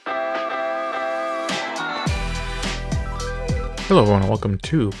Hello everyone, and welcome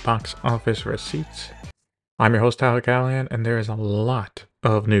to Box Office Receipts. I'm your host Tyler Callahan, and there is a lot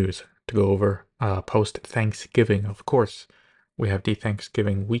of news to go over post-Thanksgiving. Of course, we have the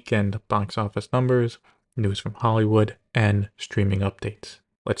Thanksgiving weekend box office numbers, news from Hollywood, and streaming updates.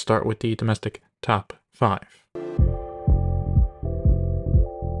 Let's start with the domestic top 5.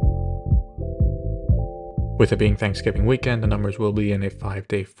 With it being Thanksgiving weekend, the numbers will be in a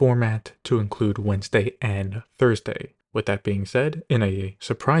 5-day format to include Wednesday and Thursday. With that being said, in a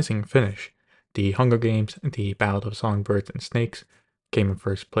surprising finish, The Hunger Games, The Ballad of Songbirds and Snakes came in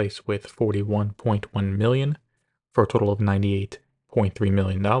first place with $41.1 million for a total of $98.3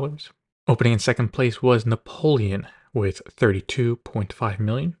 million. Opening in second place was Napoleon with $32.5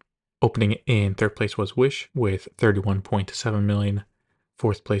 million. Opening in third place was Wish with $31.7 million.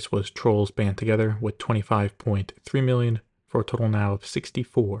 Fourth place was Trolls Band Together with $25.3 million for a total now of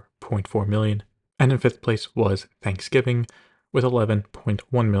 $64.4 million. And in fifth place was Thanksgiving with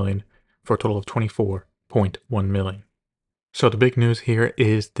 $11.1 million for a total of $24.1 million. So the big news here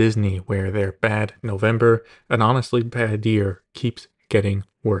is Disney, where their bad November, and honestly bad year, keeps getting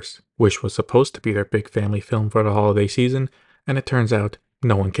worse. Wish was supposed to be their big family film for the holiday season, and it turns out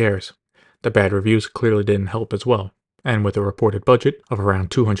no one cares. The bad reviews clearly didn't help as well. And with a reported budget of around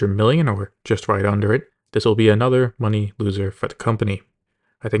 $200 million, or just right under it, this will be another money loser for the company.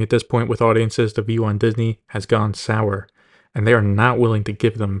 I think at this point with audiences, the view on Disney has gone sour, and they are not willing to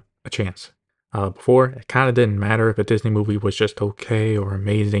give them a chance. Before, it kind of didn't matter if a Disney movie was just okay or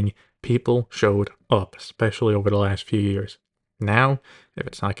amazing. People showed up, especially over the last few years. Now, if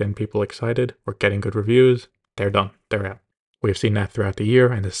it's not getting people excited or getting good reviews, they're done. They're out. We've seen that throughout the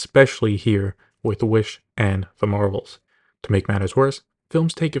year, and especially here with Wish and The Marvels. To make matters worse,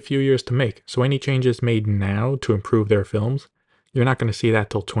 films take a few years to make, so any changes made now to improve their films, you're not going to see that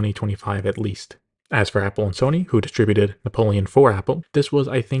till 2025 at least. As for Apple and Sony, who distributed Napoleon for Apple, this was,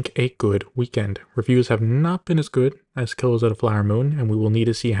 I think, a good weekend. Reviews have not been as good as Killers of the Flower Moon, and we will need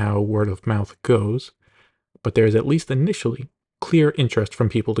to see how word of mouth goes, but there is at least initially clear interest from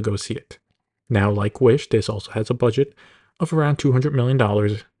people to go see it. Now, like Wish, this also has a budget of around $200 million,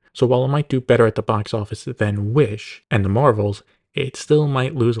 so while it might do better at the box office than Wish and The Marvels, it still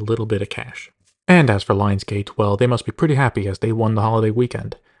might lose a little bit of cash. And as for Lionsgate, well, they must be pretty happy as they won the holiday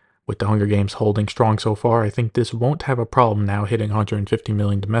weekend. With The Hunger Games holding strong so far, I think this won't have a problem now hitting $150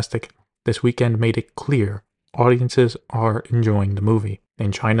 million domestic. This weekend made it clear audiences are enjoying the movie.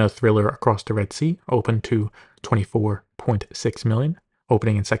 In China, Thriller Across the Red Sea opened to $24.6 million.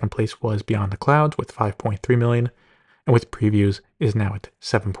 Opening in second place was Beyond the Clouds with $5.3 million. And with previews is now at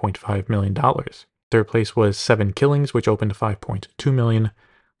 $7.5 million. Third place was Seven Killings, which opened to $5.2 million.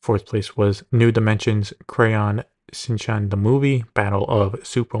 Fourth place was New Dimensions, Crayon Shinchan the Movie, Battle of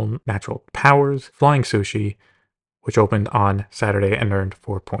Supernatural Powers, Flying Sushi, which opened on Saturday and earned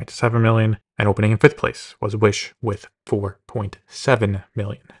 $4.7 million. And opening in fifth place was Wish with $4.7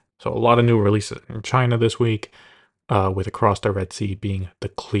 million. So a lot of new releases in China this week, with Across the Red Sea being the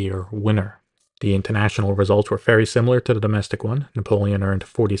clear winner. The international results were very similar to the domestic one. Napoleon earned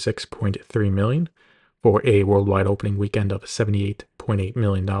 $46.3 million for a worldwide opening weekend of $78.8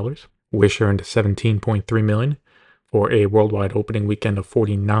 million. Wish earned $17.3 million for a worldwide opening weekend of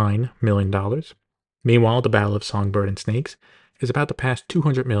 $49 million. Meanwhile, The Ballad of Songbird and Snakes is about to pass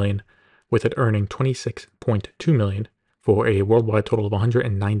 $200 million, with it earning $26.2 million for a worldwide total of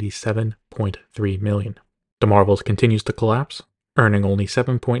 $197.3 million. The Marvels continues to collapse, earning only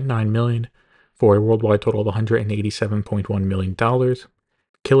 $7.9 million for a worldwide total of $187.1 million.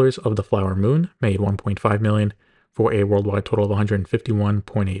 Killers of the Flower Moon made $1.5 million for a worldwide total of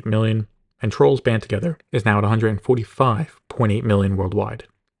 $151.8 million. And Trolls Band Together is now at $145.8 million worldwide.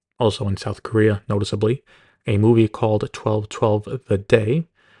 Also in South Korea, noticeably, a movie called 1212 The Day,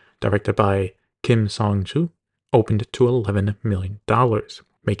 directed by Kim Song-joo, opened to $11 million,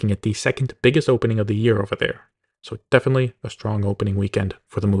 making it the second biggest opening of the year over there. So definitely a strong opening weekend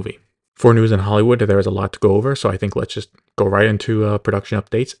for the movie. For news in Hollywood, there is a lot to go over, so I think let's just go right into production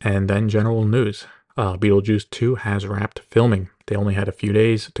updates and then general news. Beetlejuice 2 has wrapped filming. They only had a few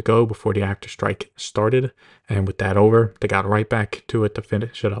days to go before the actor strike started, and with that over, they got right back to it to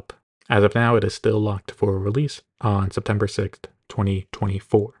finish it up. As of now, it is still locked for release on September 6th,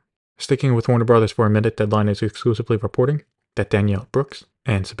 2024. Sticking with Warner Brothers for a minute, Deadline is exclusively reporting that Danielle Brooks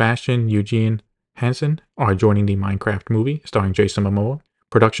and Sebastian Eugene Hansen are joining the Minecraft movie starring Jason Momoa.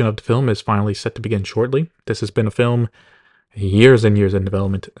 Production of the film is finally set to begin shortly. This has been a film years and years in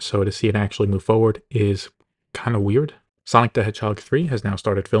development, so to see it actually move forward is kind of weird. Sonic the Hedgehog 3 has now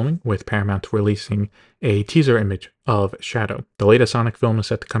started filming, with Paramount releasing a teaser image of Shadow. The latest Sonic film is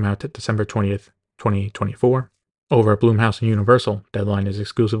set to come out December 20th, 2024. Over at Blumhouse and Universal, Deadline is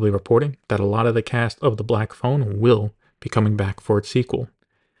exclusively reporting that a lot of the cast of The Black Phone will be coming back for its sequel.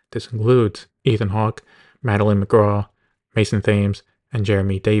 This includes Ethan Hawke, Madeline McGraw, Mason Thames, and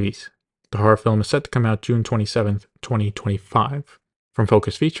Jeremy Davies. The horror film is set to come out June 27th, 2025. From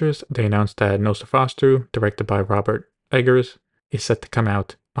Focus Features, they announced that Nosferatu, directed by Robert Eggers, is set to come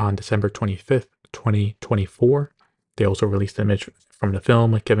out on December 25th, 2024. They also released an image from the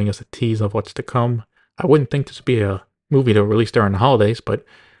film, giving us a tease of what's to come. I wouldn't think this would be a movie to release during the holidays, but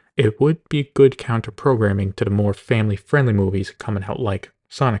it would be good counter-programming to the more family-friendly movies coming out, like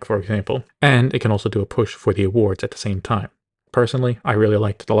Sonic, for example. And it can also do a push for the awards at the same time. Personally, I really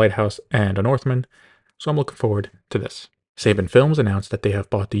liked The Lighthouse and The Northman, so I'm looking forward to this. Saban Films announced that they have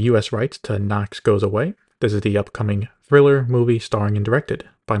bought the US rights to Knox Goes Away. This is the upcoming thriller movie starring and directed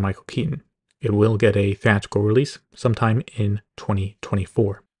by Michael Keaton. It will get a theatrical release sometime in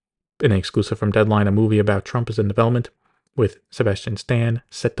 2024. In an exclusive from Deadline, a movie about Trump is in development, with Sebastian Stan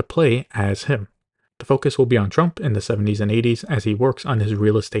set to play as him. The focus will be on Trump in the 70s and 80s as he works on his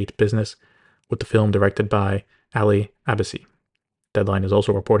real estate business, with the film directed by Ali Abbasi. Deadline is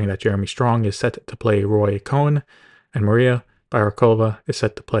also reporting that Jeremy Strong is set to play Roy Cohn, and Maria Barakova is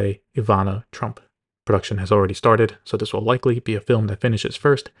set to play Ivana Trump. Production has already started, so this will likely be a film that finishes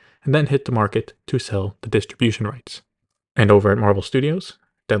first and then hit the market to sell the distribution rights. And over at Marvel Studios,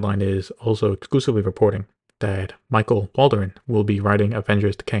 Deadline is also exclusively reporting that Michael Waldron will be writing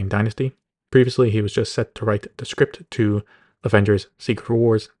Avengers: The Kang Dynasty. Previously, he was just set to write the script to Avengers: Secret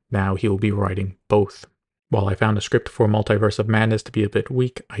Wars. Now he will be writing both. While I found the script for Multiverse of Madness to be a bit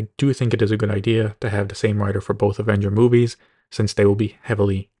weak, I do think it is a good idea to have the same writer for both Avenger movies, since they will be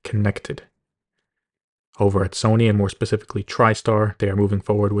heavily connected. Over at Sony, and more specifically TriStar, they are moving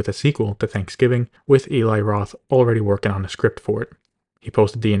forward with a sequel to Thanksgiving, with Eli Roth already working on the script for it. He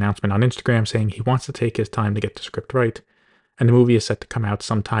posted the announcement on Instagram saying he wants to take his time to get the script right, and the movie is set to come out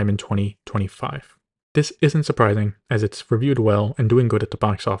sometime in 2025. This isn't surprising, as it's reviewed well and doing good at the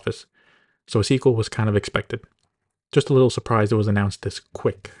box office, so a sequel was kind of expected. Just a little surprised it was announced this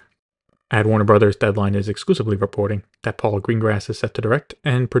quick. At Warner Brothers, Deadline is exclusively reporting that Paul Greengrass is set to direct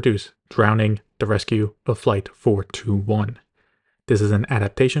and produce Drowning: The Rescue of Flight 421. This is an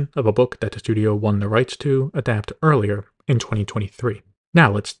adaptation of a book that the studio won the rights to adapt earlier in 2023. Now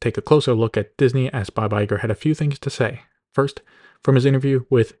let's take a closer look at Disney, as Bob Iger had a few things to say. First, from his interview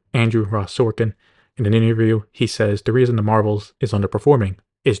with Andrew Ross Sorkin. In an interview, he says the reason the Marvels is underperforming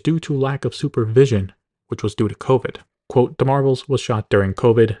is due to lack of supervision, which was due to COVID. Quote, the Marvels was shot during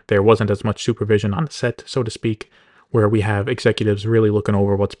COVID. There wasn't as much supervision on the set, so to speak, where we have executives really looking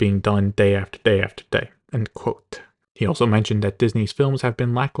over what's being done day after day after day, end quote. He also mentioned that Disney's films have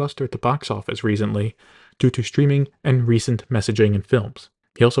been lackluster at the box office recently due to streaming and recent messaging in films.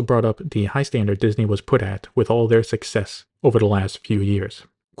 He also brought up the high standard Disney was put at with all their success over the last few years.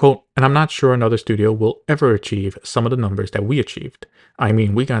 Quote, and I'm not sure another studio will ever achieve some of the numbers that we achieved. I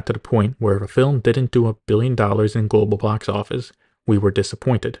mean, we got to the point where if a film didn't do $1 billion in global box office, we were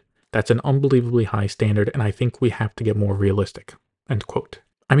disappointed. That's an unbelievably high standard, and I think we have to get more realistic, end quote.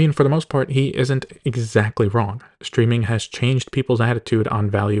 I mean, for the most part, he isn't exactly wrong. Streaming has changed people's attitude on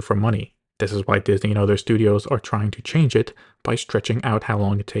value for money. This is why Disney and other studios are trying to change it by stretching out how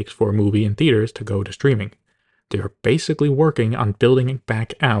long it takes for a movie in theaters to go to streaming. They're basically working on building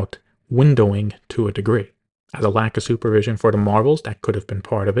back out windowing to a degree. As a lack of supervision for the Marvels, that could have been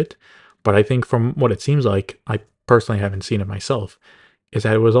part of it, but I think from what it seems like, I personally haven't seen it myself, is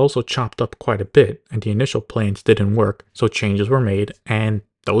that it was also chopped up quite a bit, and the initial plans didn't work, so changes were made, and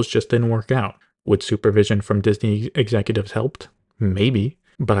those just didn't work out. Would supervision from Disney executives helped? Maybe,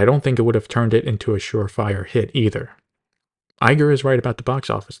 but I don't think it would have turned it into a surefire hit either. Iger is right about the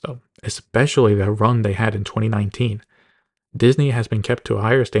box office though, especially the run they had in 2019. Disney has been kept to a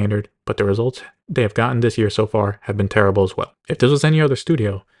higher standard, but the results they have gotten this year so far have been terrible as well. If this was any other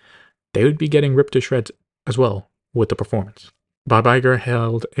studio, they would be getting ripped to shreds as well with the performance. Bob Iger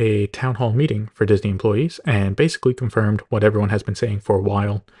held a town hall meeting for Disney employees and basically confirmed what everyone has been saying for a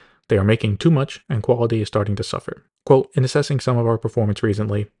while. They are making too much and quality is starting to suffer. Quote, in assessing some of our performance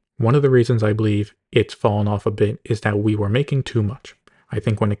recently, one of the reasons I believe it's fallen off a bit is that we were making too much. I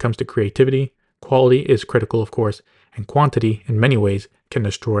think when it comes to creativity, quality is critical, of course, and quantity in many ways can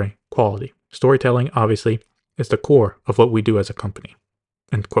destroy quality. Storytelling, obviously, is the core of what we do as a company.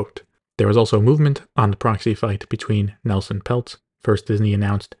 End quote. There was also movement on the proxy fight between Nelson Peltz. First, Disney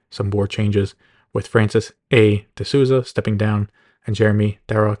announced some board changes, with Francis A. D'Souza stepping down and Jeremy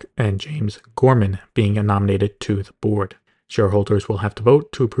Darroch and James Gorman being nominated to the board. Shareholders will have to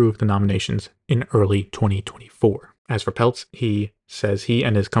vote to approve the nominations in early 2024. As for Peltz, he says he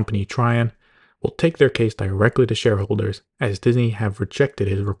and his company Trian will take their case directly to shareholders, as Disney have rejected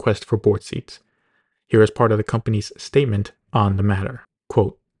his request for board seats. Here is part of the company's statement on the matter.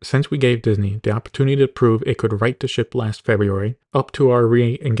 Quote, "Since we gave Disney the opportunity to prove it could right the ship last February, up to our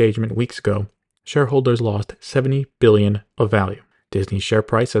re-engagement weeks ago, shareholders lost $70 billion of value. Disney's share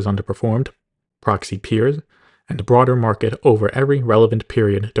price has underperformed proxy peers and the broader market over every relevant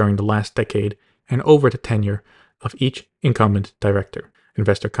period during the last decade and over the tenure of each incumbent director.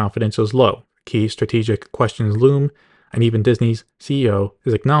 Investor confidence was low. Key strategic questions loom, and even Disney's CEO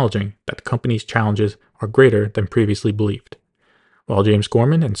is acknowledging that the company's challenges are greater than previously believed. While James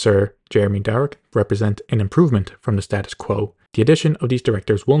Gorman and Sir Jeremy Darroch represent an improvement from the status quo, the addition of these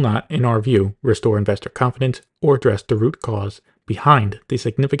directors will not, in our view, restore investor confidence or address the root cause behind the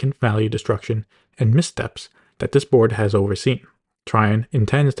significant value destruction and missteps that this board has overseen. Trian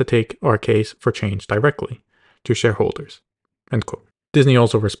intends to take our case for change directly to shareholders." End quote. Disney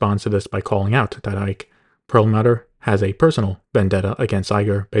also responds to this by calling out that Ike Perlmutter has a personal vendetta against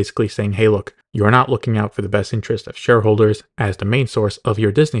Iger, basically saying, hey look, you're not looking out for the best interest of shareholders, as the main source of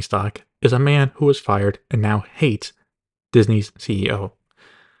your Disney stock is a man who was fired and now hates Disney's CEO.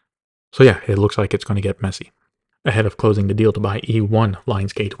 So yeah, it looks like it's going to get messy. Ahead of closing the deal to buy E1,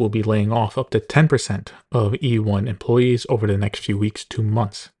 Lionsgate will be laying off up to 10% of E1 employees over the next few weeks to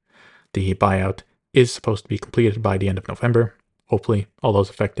months. The buyout is supposed to be completed by the end of November. Hopefully, all those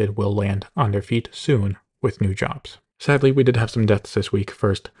affected will land on their feet soon with new jobs. Sadly, we did have some deaths this week.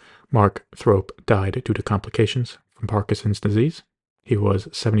 First, Mark Thrope died due to complications from Parkinson's disease. He was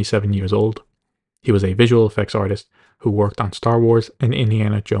 77 years old. He was a visual effects artist who worked on Star Wars and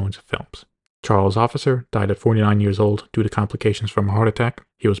Indiana Jones films. Charles Officer died at 49 years old due to complications from a heart attack.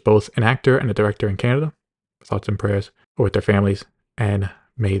 He was both an actor and a director in Canada. Thoughts and prayers are with their families, and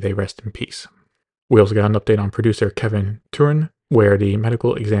may they rest in peace. We also got an update on producer Kevin Turin, where the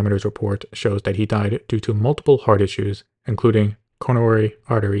medical examiner's report shows that he died due to multiple heart issues, including coronary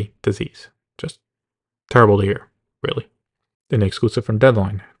artery disease. Just terrible to hear, really. In an exclusive from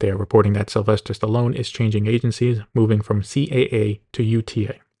Deadline, they are reporting that Sylvester Stallone is changing agencies, moving from CAA to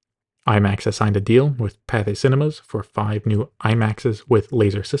UTA. IMAX has signed a deal with Pathé Cinemas for 5 new IMAXs with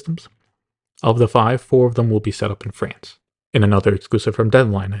laser systems. Of the 5, 4 of them will be set up in France. In another exclusive from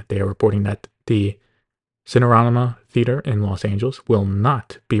Deadline, they are reporting that the Cinerama Theater in Los Angeles will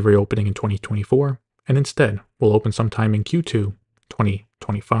not be reopening in 2024 and instead will open sometime in Q2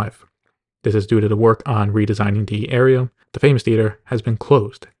 2025. This is due to the work on redesigning the area. The famous theater has been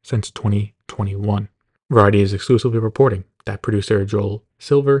closed since 2021. Variety is exclusively reporting that producer Joel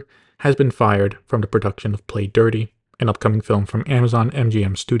Silver has been fired from the production of Play Dirty, an upcoming film from Amazon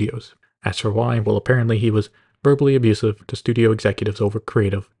MGM Studios. As for why, well, apparently he was verbally abusive to studio executives over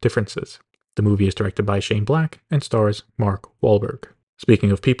creative differences. The movie is directed by Shane Black and stars Mark Wahlberg.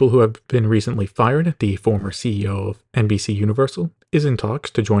 Speaking of people who have been recently fired, the former CEO of NBC Universal is in talks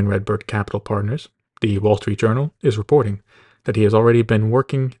to join Redbird Capital Partners. The Wall Street Journal is reporting that he has already been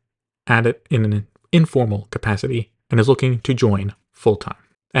working at it in an informal capacity and is looking to join full-time.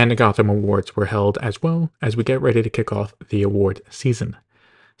 And the Gotham Awards were held as well as we get ready to kick off the award season.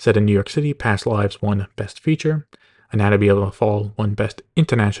 Set in New York City, Past Lives won Best Feature, Anatomy of a Fall won Best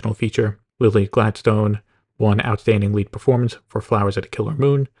International Feature, Lily Gladstone won Outstanding Lead Performance for Flowers at a Killer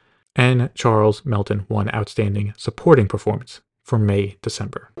Moon, and Charles Melton won Outstanding Supporting Performance for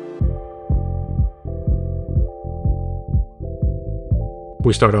May-December.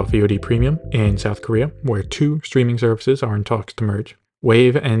 We start off VOD Premium in South Korea, where 2 streaming services are in talks to merge.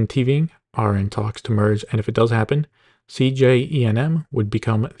 Wave and TVing are in talks to merge, and if it does happen, CJ would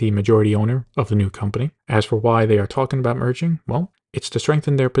become the majority owner of the new company. As for why they are talking about merging, well, it's to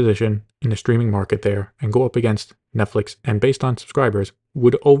strengthen their position in the streaming market there and go up against Netflix, and based on subscribers,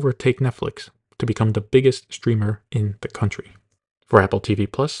 would overtake Netflix to become the biggest streamer in the country. For Apple TV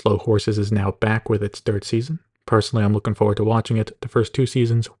Plus, Slow Horses is now back with its 3rd season. Personally, I'm looking forward to watching it. The first 2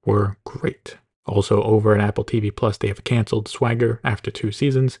 seasons were great. Also, over at Apple TV Plus, they have canceled Swagger after 2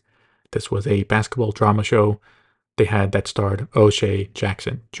 seasons. This was a basketball drama show they had that starred O'Shea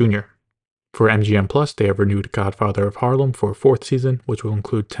Jackson Jr. For MGM Plus, they have renewed Godfather of Harlem for a 4th season, which will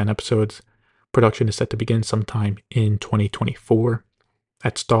include 10 episodes. Production is set to begin sometime in 2024.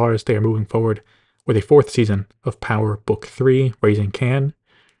 At Starz, they are moving forward with a 4th season of Power Book 3, Raising Can.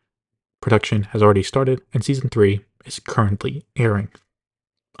 Production has already started, and Season 3 is currently airing.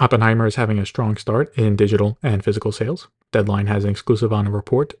 Oppenheimer is having a strong start in digital and physical sales. Deadline has an exclusive on a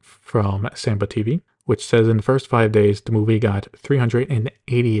report from Samba TV, which says in the first 5 days, the movie got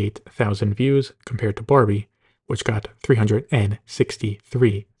 388,000 views compared to Barbie, which got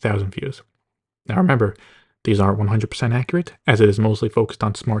 363,000 views. Now remember, these aren't 100% accurate, as it is mostly focused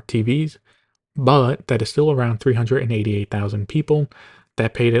on smart TVs, but that is still around 388,000 people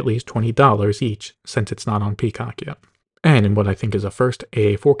that paid at least $20 each since it's not on Peacock yet. And in what I think is a first,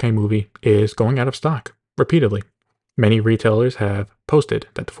 a 4K movie is going out of stock repeatedly. Many retailers have posted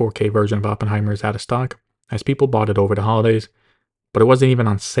that the 4K version of Oppenheimer is out of stock, as people bought it over the holidays, but it wasn't even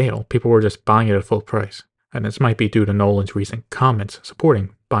on sale. People were just buying it at full price. And this might be due to Nolan's recent comments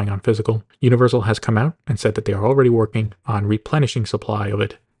supporting buying on physical. Universal has come out and said that they are already working on replenishing supply of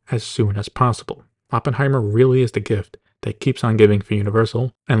it as soon as possible. Oppenheimer really is the gift that keeps on giving for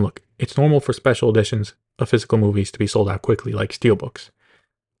Universal. And look, it's normal for special editions of physical movies to be sold out quickly like steelbooks.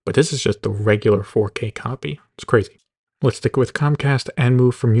 But this is just the regular 4K copy. It's crazy. Let's stick with Comcast and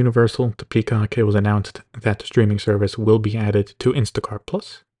move from Universal to Peacock. It was announced that the streaming service will be added to Instacart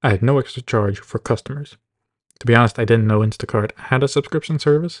Plus at no extra charge for customers. To be honest, I didn't know Instacart had a subscription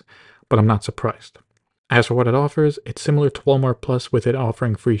service, but I'm not surprised. As for what it offers, it's similar to Walmart Plus, with it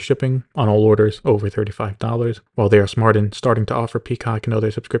offering free shipping on all orders over $35. While they are smart in starting to offer Peacock and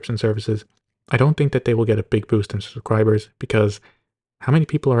other subscription services, I don't think that they will get a big boost in subscribers, because how many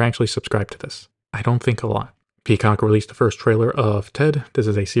people are actually subscribed to this? I don't think a lot. Peacock released the first trailer of Ted. This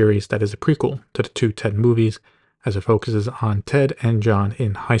is a series that is a prequel to the two Ted movies, as it focuses on Ted and John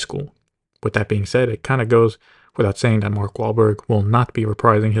in high school. With that being said, it kind of goes without saying that Mark Wahlberg will not be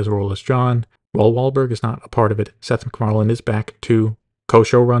reprising his role as John. While Wahlberg is not a part of it, Seth MacFarlane is back to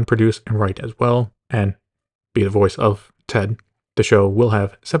co-showrun, produce, and write as well, and be the voice of Ted. The show will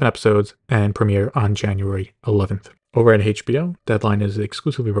have 7 episodes and premiere on January 11th. Over at HBO, Deadline is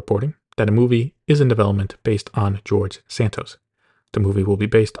exclusively reporting that a movie is in development based on George Santos. The movie will be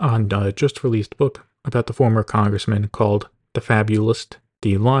based on a just-released book about the former congressman called The Fabulist,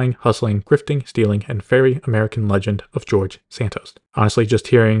 the lying, hustling, grifting, stealing, and very American legend of George Santos. Honestly, just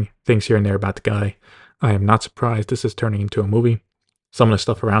hearing things here and there about the guy, I am not surprised this is turning into a movie. Some of the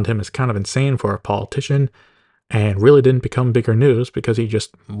stuff around him is kind of insane for a politician, and really didn't become bigger news because he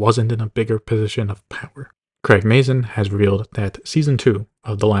just wasn't in a bigger position of power. Craig Mazin has revealed that Season 2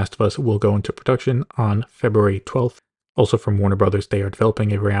 of The Last of Us will go into production on February 12th. Also from Warner Brothers, they are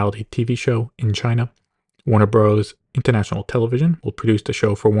developing a reality TV show in China. Warner Bros. International Television will produce the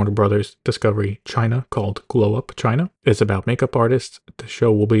show for Warner Brothers Discovery China called Glow Up China. It's about makeup artists. The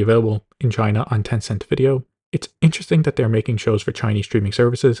show will be available in China on Tencent Video. It's interesting that they're making shows for Chinese streaming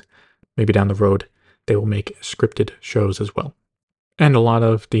services. Maybe down the road, they will make scripted shows as well. And a lot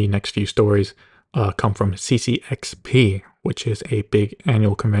of the next few stories come from CCXP, which is a big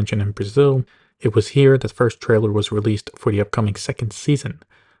annual convention in Brazil. It was here that the first trailer was released for the upcoming second season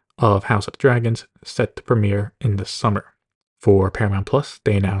of House of the Dragons, set to premiere in the summer. For Paramount Plus,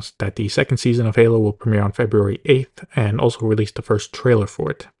 they announced that the second season of Halo will premiere on February 8th and also released the first trailer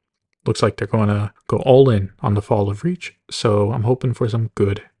for it. Looks like they're going to go all in on the fall of Reach, so I'm hoping for some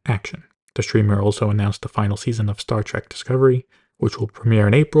good action. The streamer also announced the final season of Star Trek Discovery, which will premiere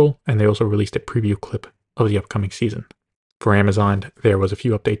in April, and they also released a preview clip of the upcoming season. For Amazon, there was a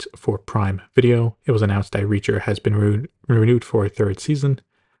few updates for Prime Video. It was announced that Reacher has been renewed for a third season.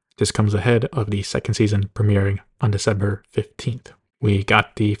 This comes ahead of the second season premiering on December 15th. We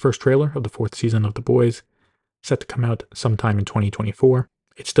got the first trailer of the fourth season of The Boys, set to come out sometime in 2024.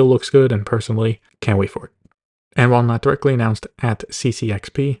 It still looks good, and personally, can't wait for it. And while not directly announced at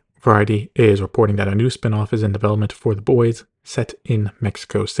CCXP, Variety is reporting that a new spin-off is in development for The Boys, set in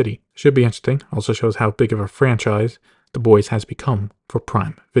Mexico City. Should be interesting. Also shows how big of a franchise The Boys has become for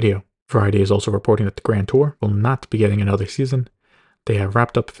Prime Video. Variety is also reporting that the Grand Tour will not be getting another season. They have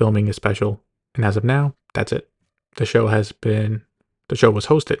wrapped up filming a special, and as of now, that's it. The show was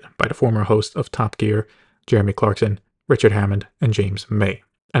hosted by the former hosts of Top Gear, Jeremy Clarkson, Richard Hammond, and James May.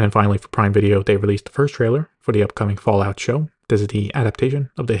 And then finally, for Prime Video, they released the first trailer for the upcoming Fallout show. This is the adaptation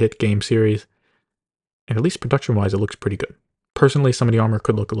of the hit game series, and at least production-wise, it looks pretty good. Personally, some of the armor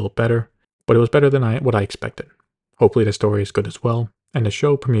could look a little better, but it was better than what I expected. Hopefully the story is good as well, and the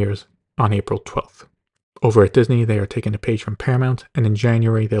show premieres on April 12th. Over at Disney, they are taking a page from Paramount, and in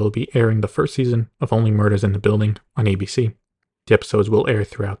January, they will be airing the first season of Only Murders in the Building on ABC. The episodes will air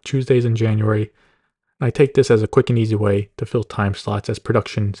throughout Tuesdays in January, and I take this as a quick and easy way to fill time slots as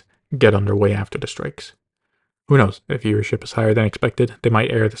productions get underway after the strikes. Who knows, if viewership is higher than expected, they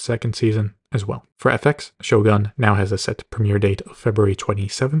might air the second season as well. For FX, Shogun now has a set premiere date of February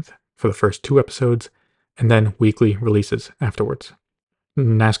 27th for the first 2 episodes, and then weekly releases afterwards.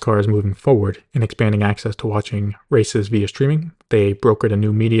 NASCAR is moving forward in expanding access to watching races via streaming. They brokered a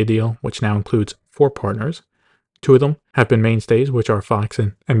new media deal, which now includes 4 partners. 2 of them have been mainstays, which are Fox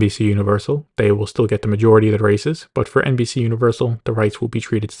and NBC Universal. They will still get the majority of the races, but for NBC Universal, the rights will be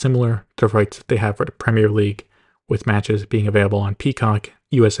treated similar to the rights that they have for the Premier League, with matches being available on Peacock,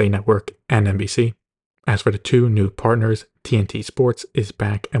 USA Network, and NBC. As for the two new partners, TNT Sports is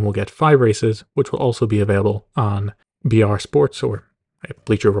back and will get 5 races, which will also be available on BR Sports or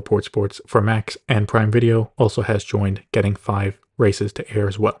Bleacher Report Sports for Max, and Prime Video also has joined, getting 5 races to air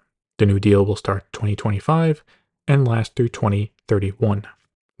as well. The new deal will start 2025 and last through 2031.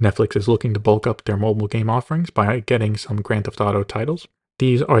 Netflix is looking to bulk up their mobile game offerings by getting some Grand Theft Auto titles.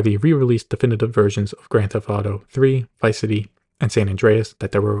 These are the re-released definitive versions of Grand Theft Auto 3, Vice City, and San Andreas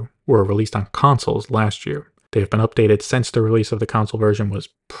that were released on consoles last year. They have been updated since the release of the console version was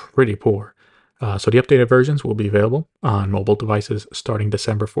pretty poor. So the updated versions will be available on mobile devices starting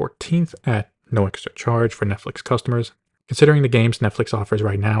December 14th at no extra charge for Netflix customers. Considering the games Netflix offers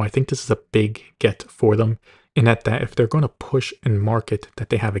right now, I think this is a big get for them, in that if they're going to push and market that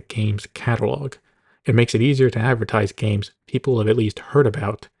they have a games catalog, it makes it easier to advertise games people have at least heard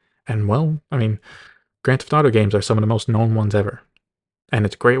about. And well, I mean, Grand Theft Auto games are some of the most known ones ever. And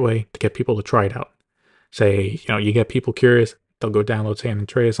it's a great way to get people to try it out. Say, you get people curious, they'll go download San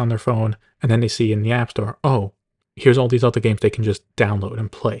Andreas on their phone, and then they see in the App Store, oh, here's all these other games they can just download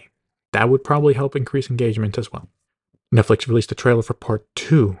and play. That would probably help increase engagement as well. Netflix released a trailer for part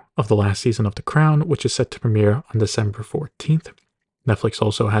 2 of the last season of The Crown, which is set to premiere on December 14th. Netflix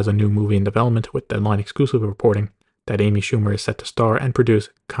also has a new movie in development, with Deadline exclusive reporting that Amy Schumer is set to star and produce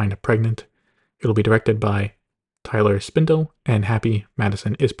Kinda Pregnant. It'll be directed by Tyler Spindle, and Happy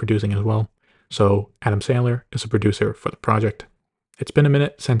Madison is producing as well. So Adam Sandler is a producer for the project. It's been a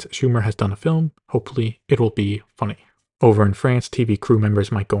minute since Schumer has done a film. Hopefully it will be funny. Over in France, TV crew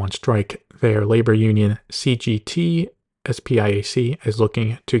members might go on strike. Their labor union CGT SPIAC is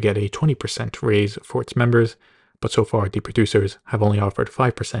looking to get a 20% raise for its members, but so far the producers have only offered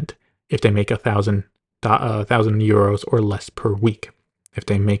 5% if they make 1,000 euros or less per week. If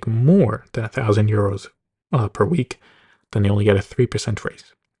they make more than 1,000 euros per week, then they only get a 3%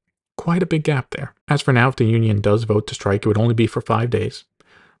 raise. Quite a big gap there. As for now, if the union does vote to strike, it would only be for 5 days.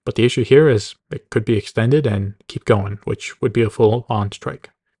 But the issue here is it could be extended and keep going, which would be a full-on strike.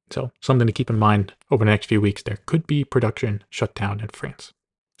 So something to keep in mind over the next few weeks. There could be production shut down in France.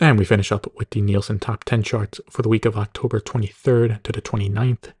 And we finish up with the Nielsen Top 10 charts for the week of October 23rd to the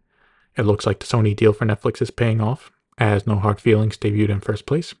 29th. It looks like the Sony deal for Netflix is paying off, as No Hard Feelings debuted in first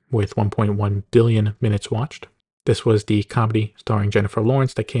place with 1.1 billion minutes watched. This was the comedy starring Jennifer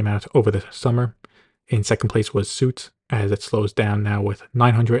Lawrence that came out over the summer. In second place was Suits, as it slows down now with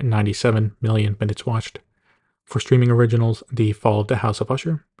 997 million minutes watched. For streaming originals, The Fall of the House of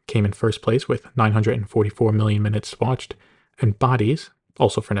Usher came in first place with 944 million minutes watched, and Bodies,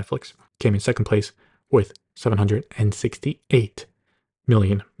 also for Netflix, came in second place with 768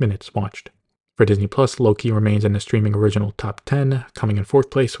 million minutes watched. For Disney Plus, Loki remains in the streaming original top 10, coming in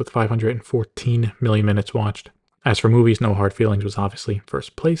fourth place with 514 million minutes watched. As for movies, No Hard Feelings was obviously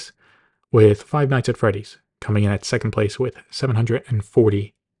first place, with Five Nights at Freddy's coming in at second place with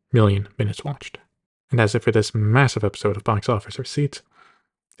 740 million minutes watched. And that's it for this massive episode of Box Office Receipts.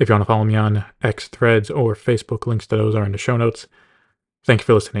 If you want to follow me on X, Threads, or Facebook, links to those are in the show notes. Thank you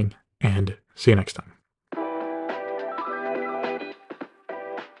for listening, and see you next time.